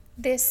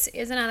This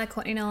is another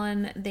Courtney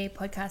Nolan, the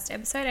podcast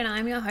episode, and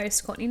I'm your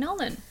host, Courtney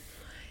Nolan.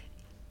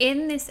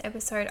 In this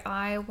episode,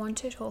 I want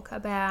to talk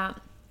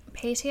about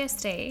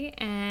PTSD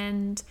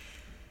and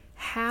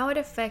how it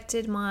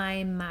affected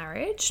my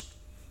marriage,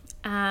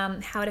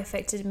 how it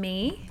affected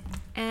me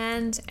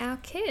and our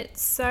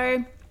kids.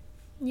 So,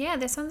 yeah,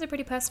 this one's a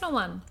pretty personal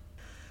one.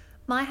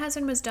 My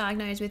husband was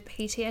diagnosed with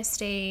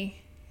PTSD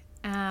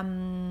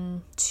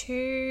 2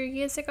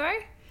 years ago.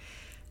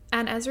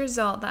 And as a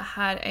result, that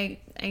had a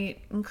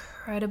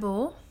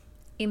incredible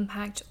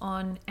impact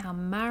on our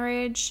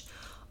marriage,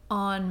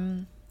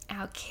 on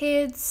our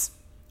kids,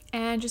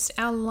 and just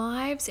our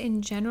lives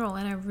in general.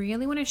 And I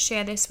really want to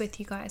share this with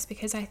you guys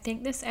because I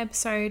think this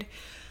episode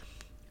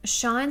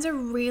shines a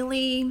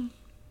really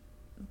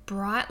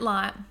bright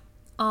light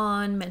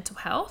on mental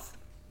health,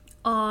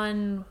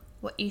 on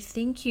what you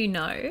think you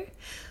know,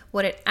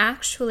 what it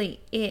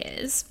actually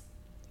is,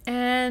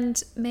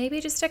 and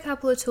maybe just a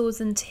couple of tools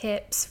and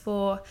tips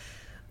for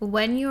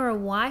when you're a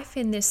wife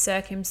in this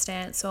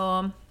circumstance,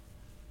 or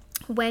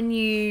when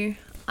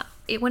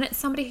it's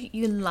somebody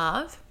you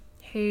love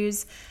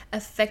who's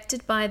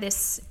affected by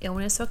this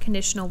illness or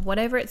condition or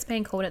whatever it's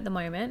being called at the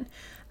moment,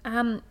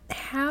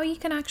 how you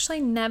can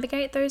actually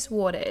navigate those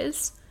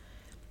waters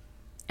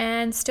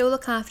and still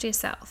look after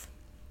yourself.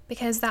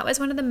 Because that was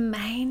one of the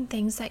main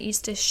things that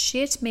used to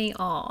shit me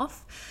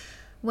off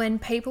when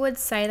people would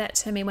say that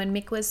to me when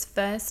Mick was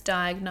first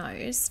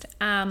diagnosed.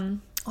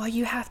 Oh,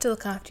 you have to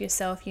look after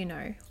yourself, you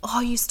know.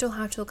 Oh, you still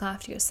have to look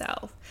after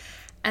yourself.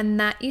 And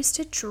that used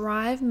to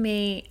drive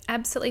me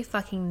absolutely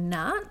fucking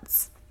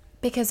nuts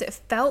because it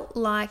felt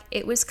like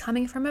it was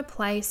coming from a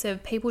place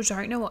of people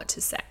don't know what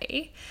to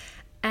say.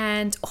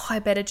 And, oh, I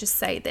better just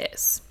say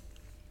this.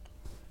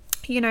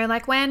 You know,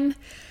 like when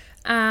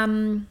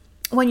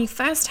you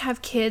first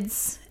have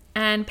kids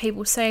and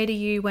people say to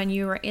you when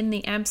you were in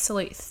the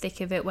absolute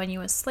thick of it, when you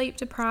were sleep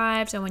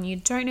deprived and when you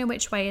don't know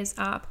which way is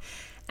up,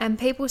 and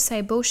people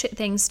say bullshit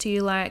things to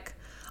you like,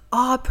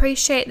 oh,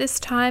 appreciate this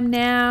time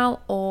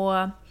now,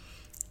 or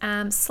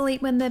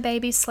sleep when the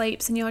baby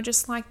sleeps, and you're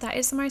just like, that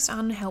is the most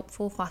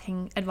unhelpful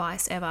fucking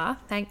advice ever.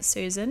 Thanks,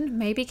 Susan.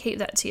 Maybe keep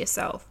that to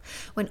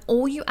yourself. When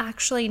all you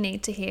actually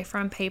need to hear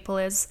from people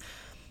is,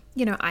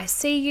 you know, I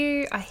see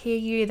you, I hear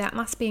you, that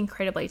must be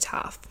incredibly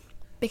tough.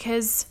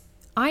 Because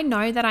I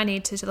know that I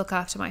need to look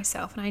after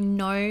myself, and I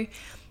know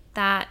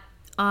that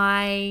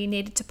I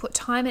needed to put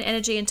time and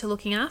energy into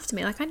looking after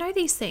me. Like, I know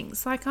these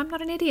things. Like, I'm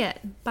not an idiot.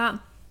 But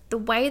the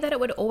way that it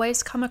would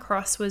always come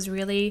across was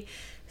really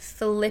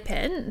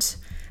flippant,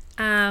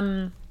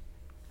 and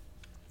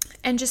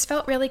just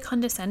felt really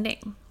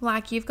condescending.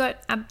 Like, you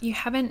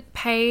haven't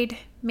paid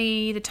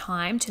me the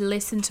time to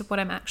listen to what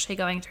I'm actually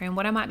going through and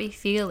what I might be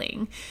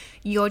feeling.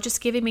 You're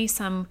just giving me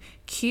some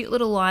cute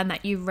little line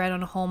that you've read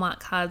on a Hallmark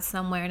card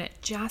somewhere, and it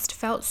just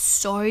felt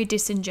so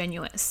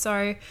disingenuous.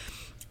 So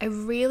I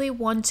really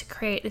want to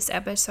create this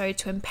episode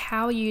to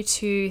empower you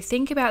to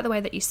think about the way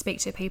that you speak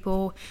to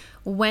people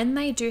when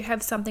they do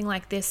have something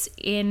like this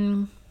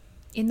in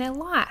their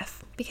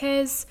life,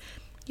 because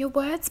your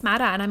words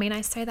matter. And I mean,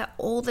 I say that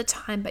all the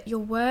time, but your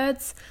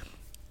words,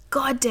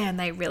 goddamn,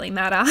 they really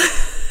matter.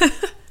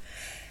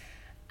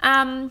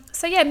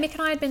 So yeah, Mick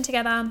and I had been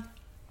together.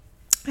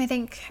 I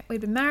think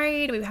we'd been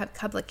married, we had a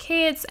couple of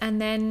kids, and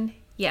then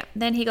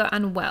he got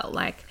unwell,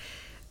 like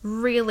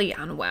really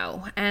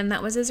unwell. And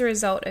that was as a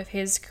result of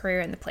his career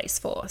in the police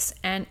force.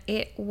 And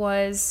it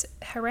was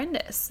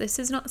horrendous. This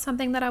is not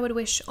something that I would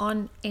wish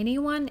on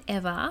anyone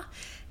ever.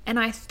 And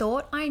I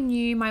thought I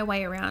knew my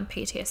way around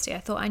PTSD. I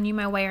thought I knew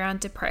my way around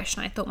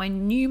depression. I thought I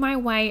knew my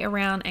way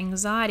around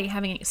anxiety,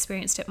 having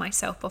experienced it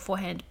myself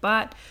beforehand.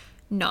 But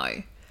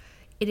no.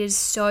 It is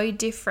so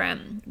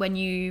different when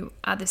you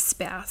are the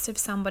spouse of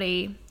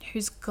somebody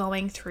who's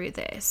going through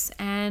this,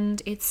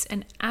 and it's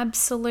an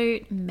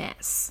absolute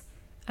mess.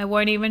 I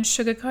won't even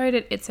sugarcoat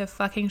it. It's a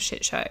fucking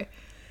shit show.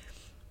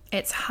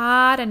 It's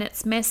hard and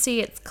it's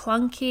messy. It's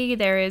clunky.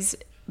 There is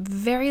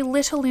very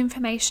little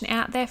information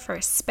out there for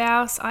a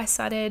spouse. I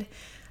started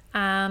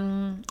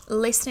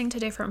listening to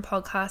different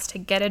podcasts to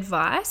get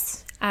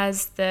advice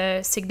as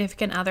the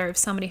significant other of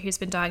somebody who's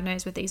been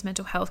diagnosed with these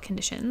mental health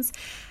conditions.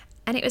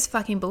 And it was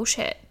fucking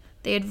bullshit.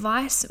 The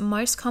advice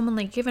most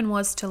commonly given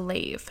was to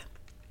leave.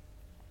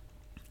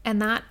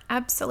 And that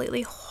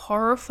absolutely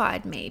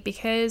horrified me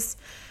because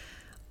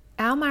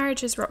our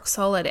marriage is rock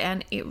solid,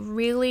 and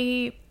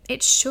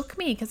it shook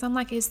me because I'm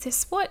like, is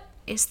this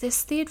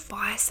the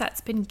advice that's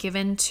been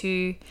given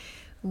to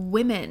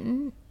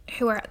women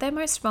who are at their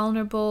most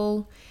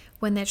vulnerable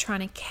when they're trying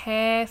to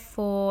care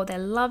for their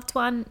loved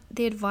one?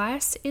 The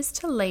advice is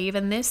to leave.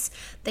 And these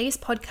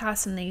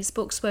podcasts and these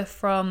books were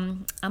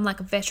from like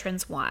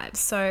veterans' wives.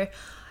 So,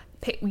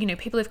 you know,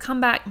 people who've come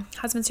back,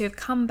 husbands who have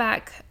come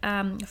back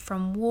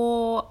from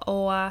war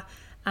or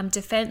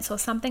defense or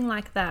something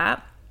like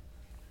that,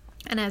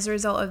 and as a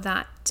result of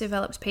that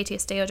developed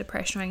PTSD or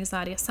depression or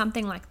anxiety or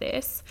something like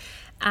this.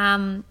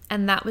 And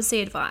that was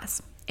the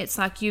advice. It's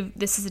like,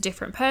 this is a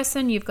different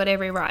person. You've got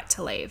every right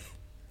to leave.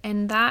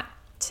 And that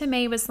to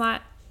me was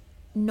like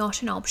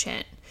not an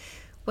option.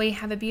 We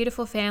have a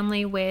beautiful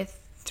family with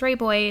 3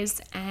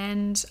 boys,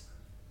 and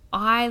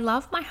I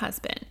love my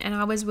husband and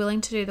I was willing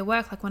to do the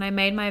work. Like when I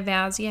made my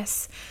vows,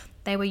 yes,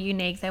 they were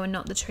unique. They were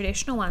not the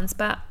traditional ones,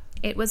 but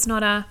it was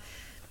not an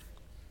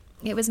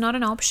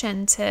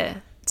option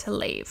to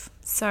leave.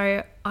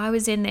 So I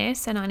was in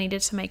this and I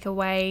needed to make a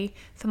way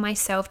for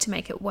myself to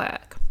make it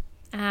work.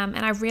 And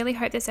I really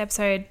hope this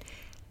episode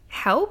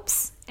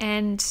helps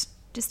and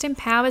just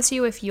empowers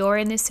you if you're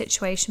in this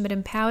situation, but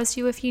empowers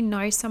you if you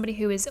know somebody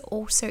who is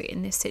also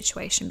in this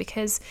situation,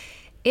 because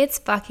it's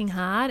fucking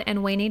hard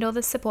and we need all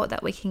the support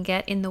that we can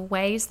get in the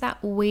ways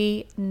that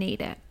we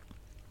need it.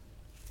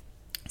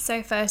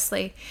 So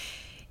firstly,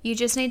 you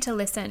just need to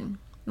listen.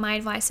 My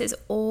advice is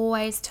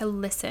always to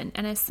listen.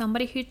 And as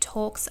somebody who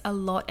talks a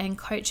lot and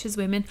coaches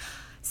women,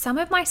 some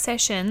of my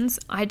sessions,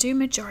 I do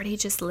majority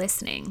just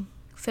listening.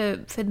 For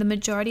the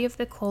majority of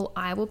the call,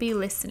 I will be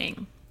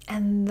listening.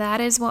 And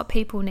that is what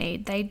people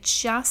need. They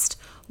just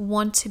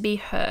want to be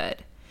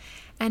heard.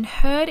 And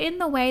heard in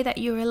the way that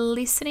you're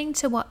listening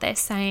to what they're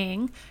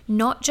saying,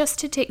 not just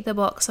to tick the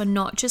box or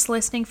not just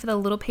listening for the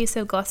little piece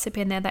of gossip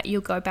in there that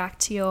you'll go back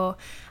to your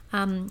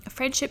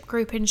friendship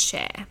group and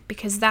share,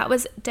 because that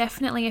was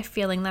definitely a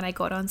feeling that I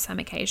got on some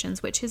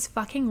occasions, which is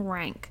fucking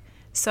rank.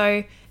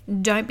 So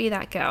don't be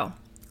that girl.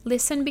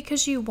 Listen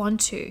because you want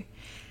to.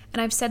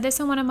 And I've said this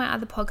on one of my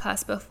other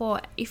podcasts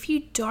before. If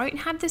you don't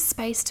have the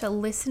space to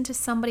listen to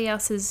somebody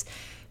else's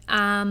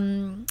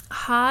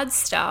hard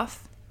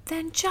stuff,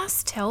 then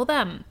just tell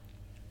them.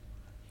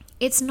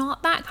 It's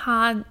not that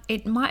hard.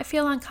 It might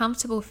feel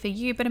uncomfortable for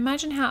you, but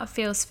imagine how it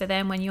feels for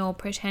them when you're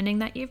pretending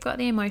that you've got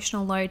the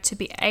emotional load to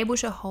be able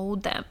to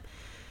hold them.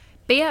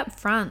 Be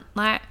upfront.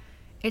 Like,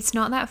 it's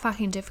not that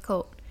fucking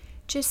difficult.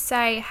 Just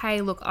say,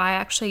 hey, look,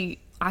 I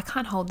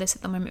can't hold this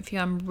at the moment for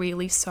you. I'm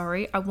really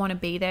sorry. I want to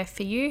be there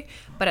for you,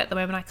 but at the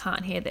moment I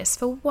can't hear this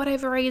for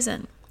whatever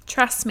reason.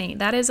 Trust me,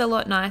 that is a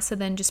lot nicer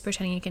than just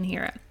pretending you can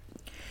hear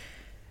it.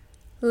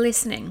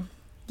 Listening.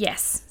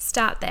 Yes,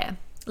 start there.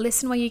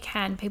 Listen where you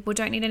can. People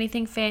don't need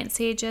anything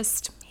fancy.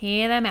 Just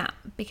hear them out,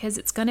 because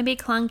it's going to be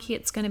clunky.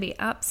 It's going to be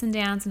ups and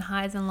downs and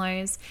highs and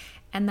lows.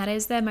 And that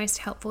is the most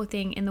helpful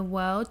thing in the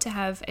world, to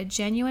have a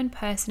genuine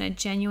person, a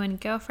genuine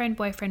girlfriend,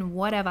 boyfriend,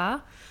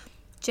 whatever,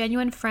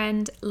 genuine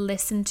friend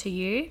listen to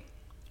you.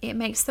 It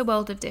makes the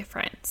world of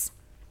difference.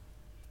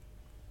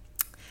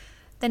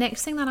 The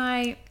next thing that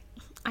I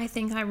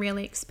think I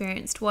really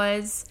experienced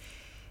was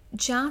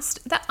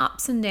just the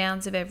ups and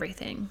downs of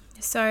everything.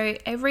 So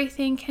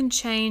everything can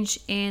change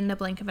in the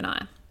blink of an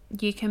eye.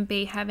 You can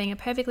be having a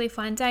perfectly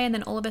fine day and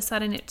then all of a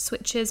sudden it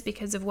switches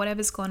because of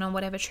whatever's gone on,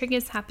 whatever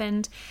triggers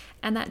happened,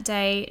 and that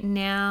day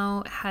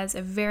now has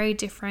a very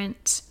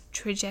different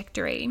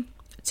trajectory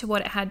to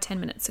what it had 10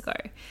 minutes ago.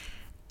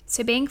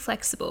 So being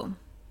flexible,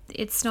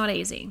 it's not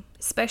easy,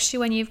 especially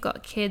when you've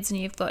got kids and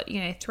you've got,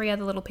 3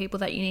 other little people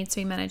that you need to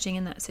be managing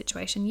in that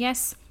situation.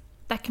 Yes,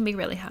 that can be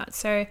really hard.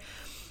 So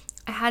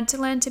I had to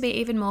learn to be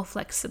even more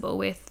flexible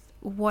with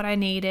what I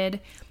needed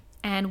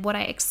and what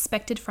I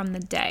expected from the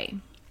day.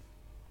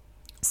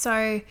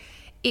 So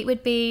it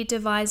would be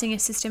devising a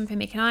system for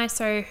Mick and I,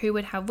 so who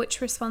would have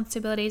which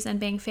responsibilities, and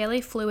being fairly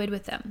fluid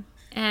with them.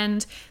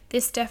 And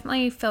this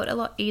definitely felt a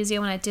lot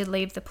easier when I did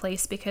leave the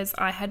police, because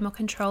I had more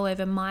control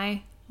over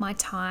my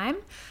time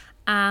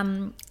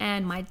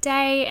and my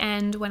day,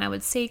 and when I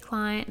would see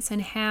clients,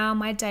 and how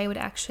my day would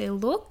actually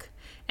look,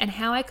 and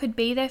how I could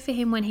be there for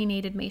him when he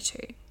needed me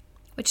to.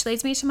 Which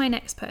leads me to my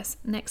next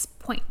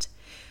point.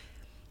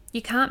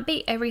 You can't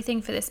be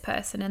everything for this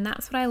person, and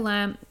that's what I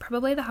learned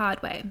probably the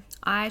hard way.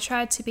 I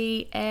tried to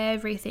be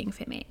everything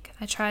for Mick.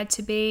 I tried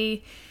to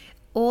be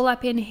all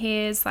up in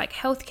his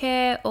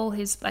healthcare, all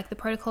his the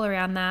protocol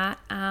around that.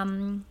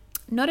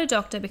 Not a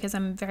doctor, because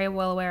I'm very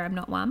well aware I'm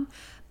not one,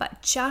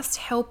 but just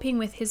helping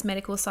with his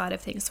medical side of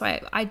things. So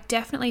I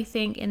definitely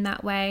think in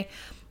that way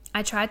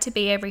I tried to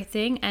be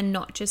everything and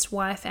not just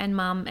wife and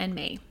mum and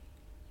me.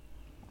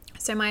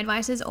 So my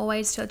advice is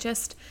always to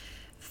just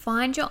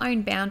find your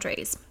own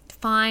boundaries.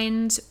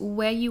 Find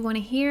where you want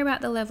to hear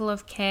about the level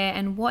of care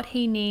and what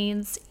he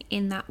needs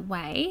in that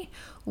way,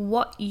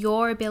 what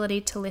your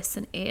ability to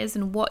listen is,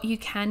 and what you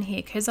can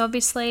hear. Because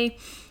obviously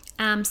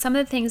some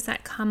of the things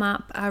that come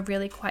up are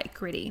really quite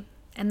gritty.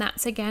 And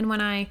that's again when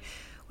I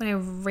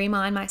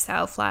remind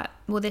myself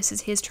this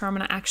is his trauma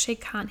and I actually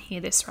can't hear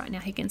this right now.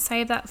 He can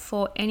save that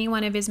for any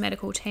one of his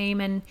medical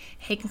team and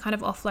he can kind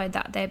of offload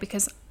that there,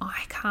 because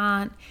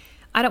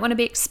I don't want to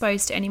be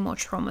exposed to any more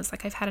traumas.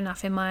 I've had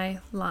enough in my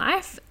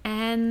life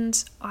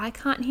and I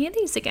can't hear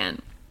these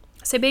again.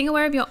 So being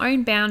aware of your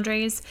own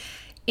boundaries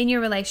in your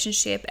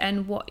relationship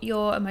and what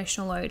your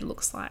emotional load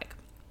looks like.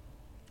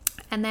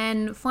 And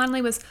then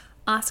finally was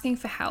asking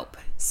for help.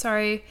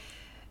 So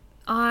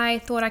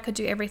I thought I could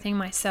do everything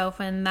myself,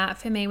 and that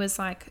for me was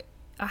I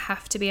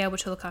have to be able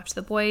to look after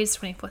the boys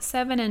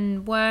 24/7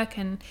 and work,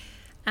 and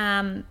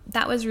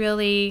that was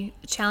really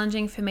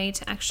challenging for me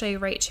to actually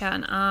reach out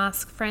and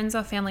ask friends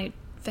or family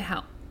for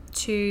help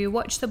to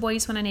watch the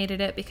boys when I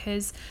needed it,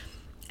 because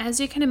as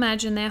you can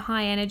imagine, they're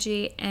high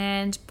energy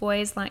and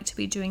boys like to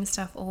be doing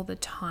stuff all the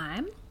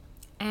time.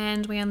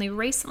 and we only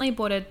recently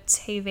bought a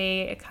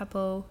TV a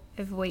couple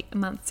of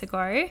months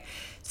ago.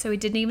 So we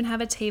didn't even have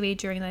a TV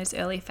during those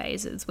early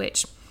phases,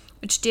 which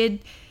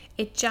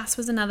it just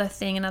was another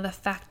thing, another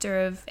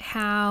factor of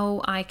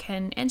how I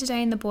can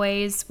entertain the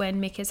boys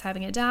when Mick is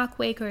having a dark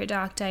week or a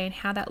dark day, and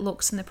how that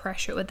looks and the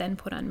pressure it would then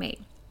put on me.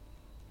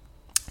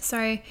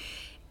 So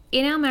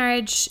in our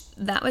marriage,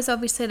 that was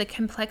obviously the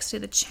complexity,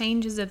 the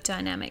changes of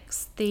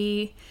dynamics,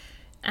 the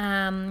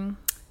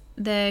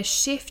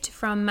shift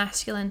from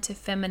masculine to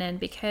feminine,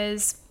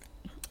 because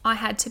I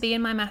had to be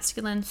in my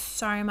masculine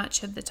so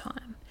much of the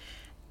time.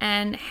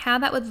 And how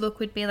that would look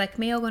would be like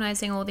me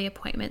organizing all the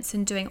appointments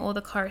and doing all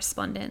the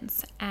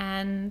correspondence,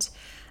 and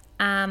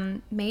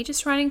me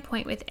just running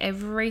point with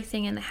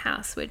everything in the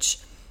house, which,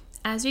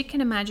 as you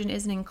can imagine,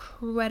 is an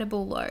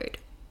incredible load.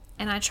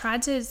 And I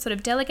tried to sort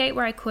of delegate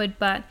where I could,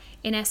 but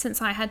in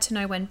essence, I had to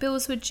know when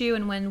bills were due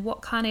and when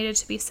what car needed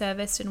to be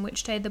serviced and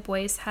which day the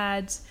boys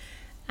had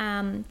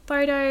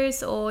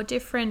photos or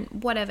different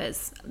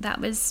whatevers.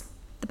 That was,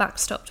 the buck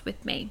stopped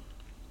with me.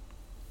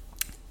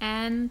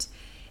 And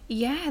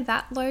yeah,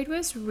 that load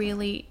was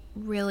really,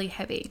 really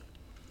heavy.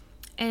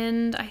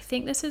 And I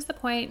think this is the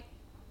point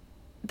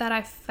that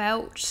I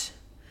felt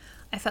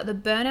the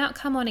burnout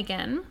come on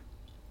again,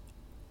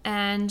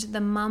 and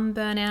the mum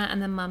burnout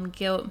and the mum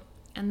guilt.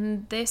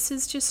 And this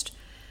is just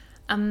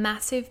a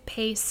massive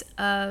piece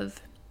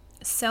of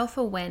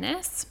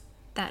self-awareness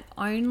that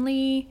I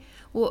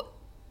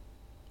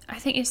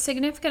think your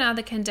significant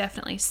other can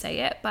definitely see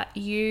it, but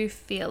you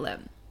feel it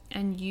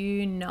and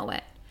you know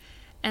it.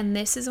 And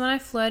this is when I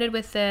flirted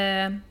with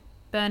the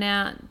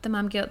burnout, the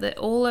mum guilt,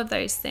 all of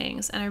those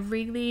things. And I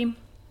really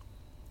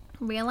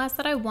realized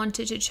that I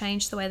wanted to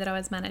change the way that I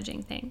was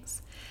managing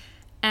things.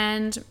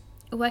 And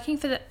working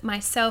for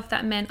myself,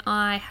 that meant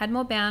I had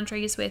more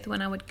boundaries with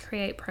when I would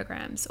create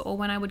programs, or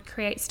when I would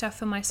create stuff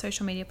for my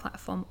social media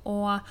platform,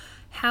 or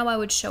how I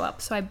would show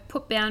up. So I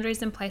put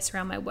boundaries in place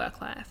around my work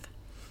life.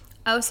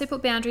 I also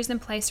put boundaries in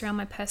place around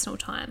my personal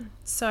time.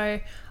 So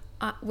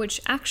which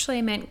actually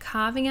meant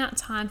carving out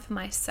time for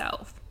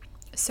myself.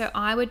 So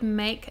I would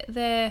make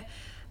the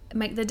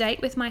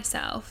date with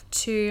myself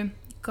to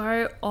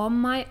go on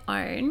my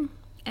own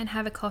and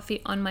have a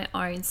coffee on my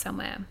own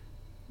somewhere.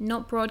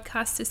 Not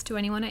broadcast this to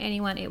anyone or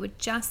anyone. It would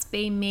just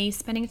be me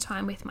spending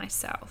time with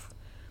myself,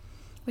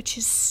 which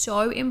is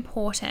so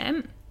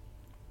important,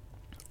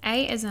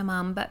 A, as a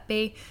mum, but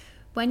B,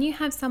 when you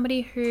have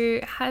somebody who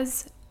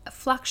has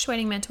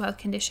fluctuating mental health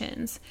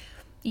conditions,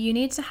 you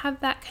need to have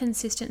that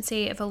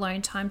consistency of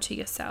alone time to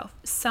yourself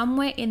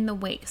somewhere in the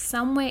week,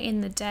 somewhere in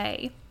the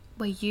day,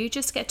 where you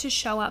just get to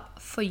show up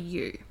for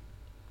you.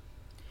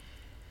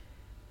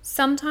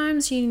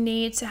 Sometimes you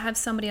need to have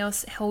somebody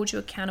else hold you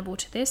accountable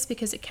to this,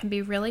 because it can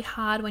be really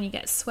hard when you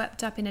get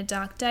swept up in a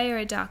dark day or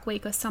a dark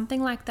week or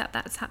something like that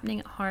that's happening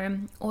at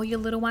home, or your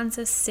little ones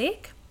are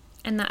sick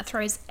and that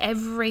throws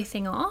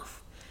everything off.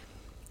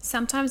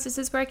 Sometimes this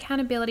is where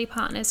accountability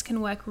partners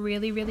can work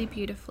really, really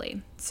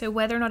beautifully. So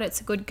whether or not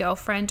it's a good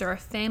girlfriend or a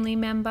family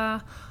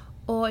member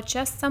or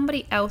just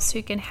somebody else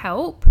who can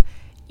help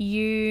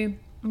you,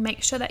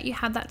 make sure that you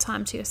have that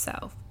time to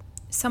yourself.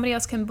 Somebody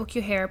else can book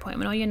your hair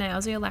appointment or your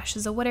nails or your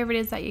lashes or whatever it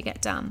is that you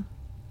get done.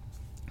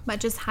 But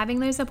just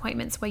having those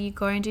appointments where you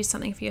go and do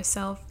something for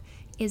yourself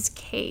is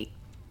key.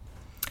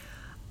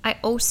 I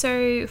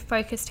also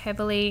focused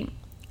heavily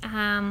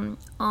on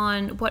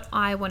what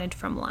I wanted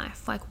from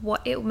life, like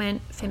what it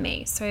meant for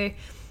me. So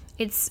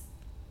it's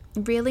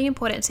really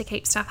important to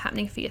keep stuff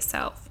happening for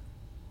yourself.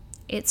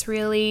 It's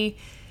really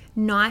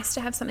nice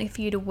to have something for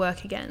you to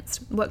work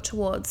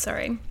towards.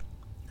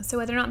 So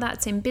whether or not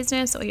that's in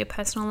business or your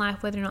personal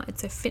life, whether or not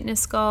it's a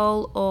fitness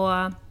goal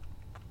or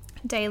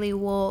daily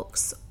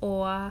walks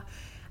or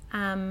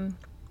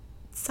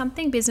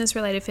something business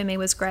related for me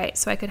was great.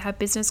 So I could have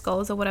business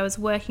goals or what I was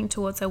working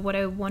towards or what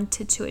I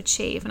wanted to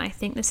achieve. And I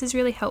think this is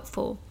really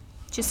helpful.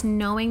 Just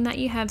knowing that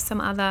you have some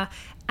other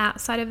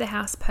outside of the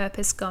house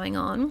purpose going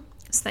on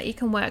so that you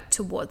can work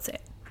towards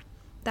it.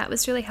 That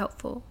was really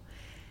helpful.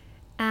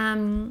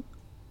 I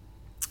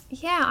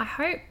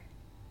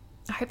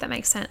hope that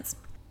makes sense.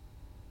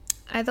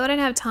 I thought I'd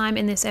have time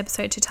in this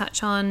episode to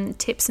touch on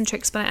tips and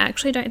tricks, but I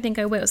actually don't think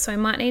I will. So I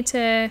might need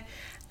to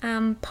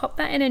pop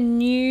that in a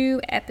new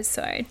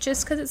episode,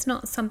 just because it's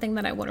not something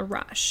that I want to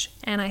rush.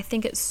 And I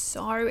think it's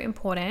so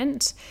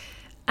important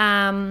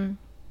to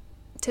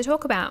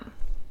talk about.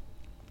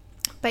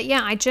 But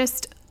yeah,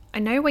 I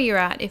know where you're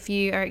at if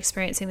you are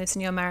experiencing this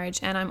in your marriage,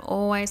 and I'm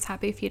always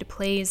happy for you to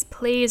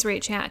please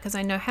reach out, because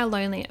I know how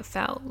lonely it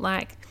felt.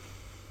 Like,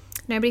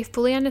 nobody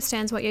fully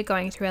understands what you're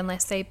going through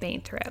unless they've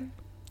been through it.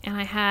 And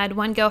I had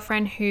one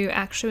girlfriend who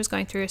actually was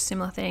going through a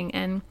similar thing,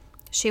 and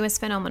she was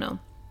phenomenal.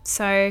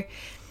 So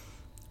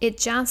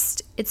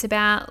it's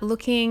about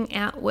looking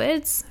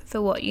outwards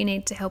for what you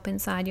need to help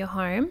inside your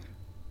home.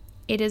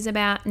 It is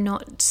about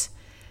it's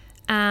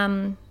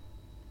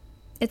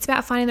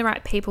about finding the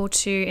right people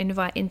to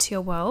invite into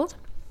your world.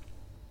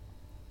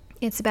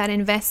 It's about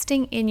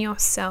investing in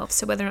yourself.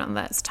 So whether or not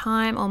that's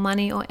time or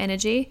money or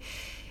energy,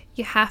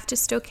 you have to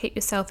still keep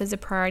yourself as a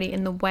priority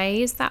in the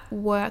ways that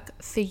work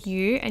for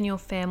you and your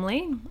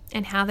family,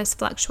 and how this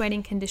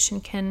fluctuating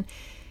condition can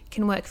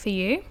work for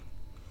you.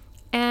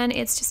 And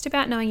it's just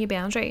about knowing your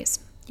boundaries.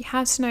 You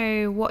have to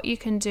know what you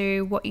can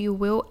do, what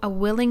you are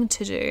willing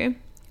to do,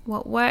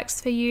 what works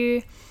for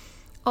you,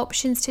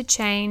 options to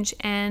change,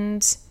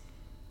 and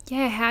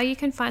how you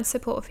can find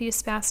support for your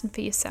spouse and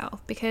for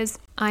yourself. Because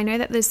I know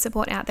that there's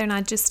support out there, and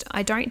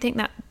I don't think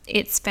that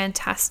it's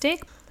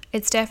fantastic.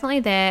 It's definitely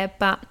there,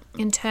 but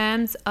in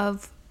terms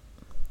of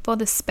for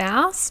the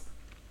spouse,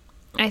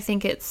 I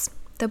think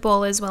the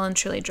ball is well and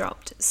truly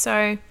dropped.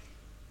 So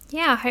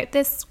I hope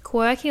this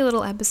quirky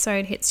little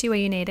episode hits you where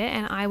you need it,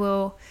 and I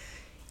will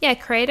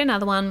create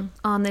another one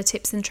on the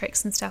tips and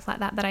tricks and stuff like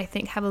that I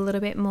think have a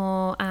little bit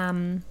more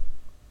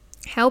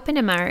help in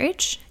a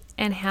marriage,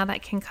 and how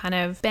that can kind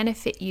of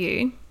benefit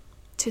you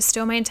to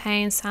still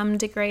maintain some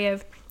degree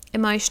of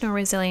emotional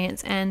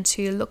resilience and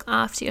to look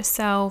after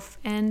yourself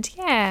and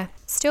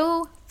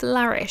still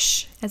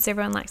flourish, as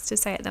everyone likes to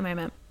say at the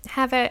moment.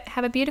 Have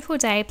a beautiful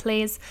day.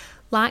 Please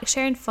like,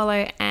 share and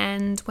follow,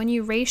 and when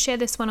you reshare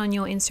this one on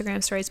your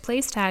Instagram stories,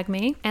 please tag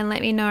me and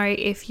let me know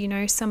if you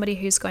know somebody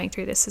who's going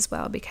through this as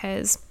well,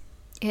 because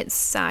it's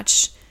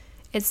such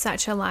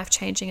a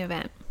life-changing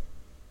event.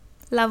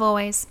 Love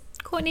always,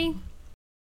 Courtney.